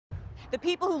The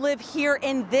people who live here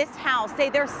in this house say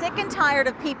they're sick and tired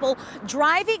of people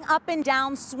driving up and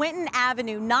down Swinton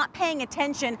Avenue, not paying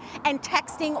attention and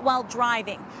texting while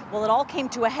driving. Well, it all came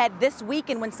to a head this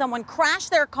weekend when someone crashed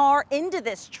their car into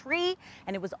this tree,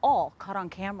 and it was all caught on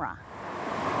camera.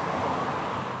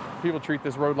 People treat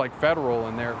this road like federal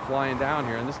and they're flying down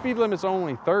here, and the speed limit's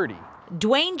only 30.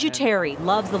 Dwayne Juteri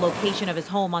loves the location of his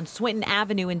home on Swinton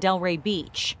Avenue in Delray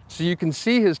Beach. So you can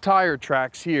see his tire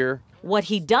tracks here. What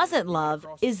he doesn't love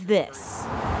is this.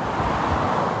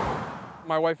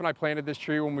 My wife and I planted this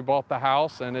tree when we bought the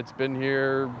house, and it's been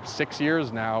here 6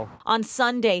 years now. On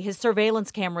Sunday, his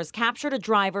surveillance cameras captured a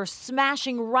driver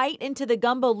smashing right into the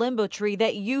gumbo limbo tree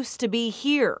that used to be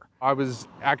here. I was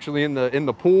actually in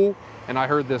the pool, and I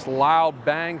heard this loud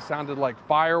bang, sounded like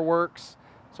fireworks.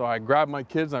 So I grabbed my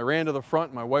kids and I ran to the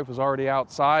front. My wife was already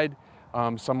outside.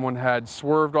 Someone had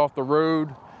swerved off the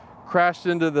road, crashed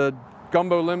into the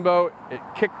gumbo limbo. It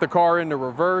kicked the car into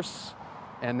reverse,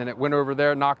 and then it went over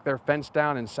there, knocked their fence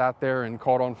down, and sat there and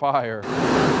caught on fire.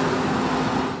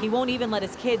 He won't even let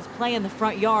his kids play in the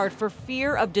front yard for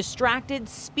fear of distracted,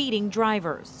 speeding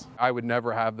drivers. I would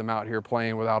never have them out here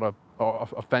playing without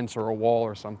a fence or a wall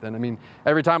or something. I mean,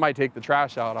 every time I take the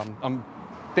trash out,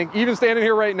 even standing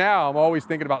here right now, I'm always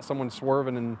thinking about someone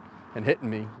swerving and hitting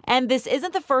me. And this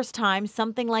isn't the first time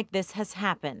something like this has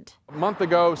happened. A month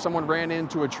ago, someone ran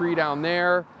into a tree down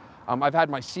there. I've had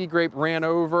my sea grape ran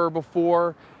over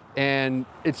before, and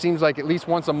it seems like at least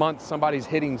once a month somebody's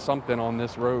hitting something on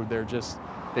this road.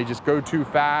 They just go too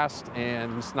fast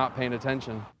and just not paying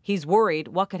attention. He's worried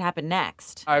what could happen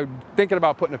next. I'm thinking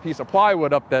about putting a piece of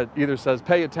plywood up that either says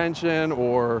pay attention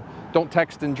or don't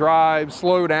text and drive,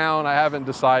 slow down. I haven't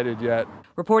decided yet.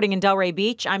 Reporting in Delray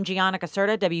Beach, I'm Gianna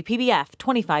Caserta, WPBF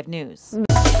 25 News.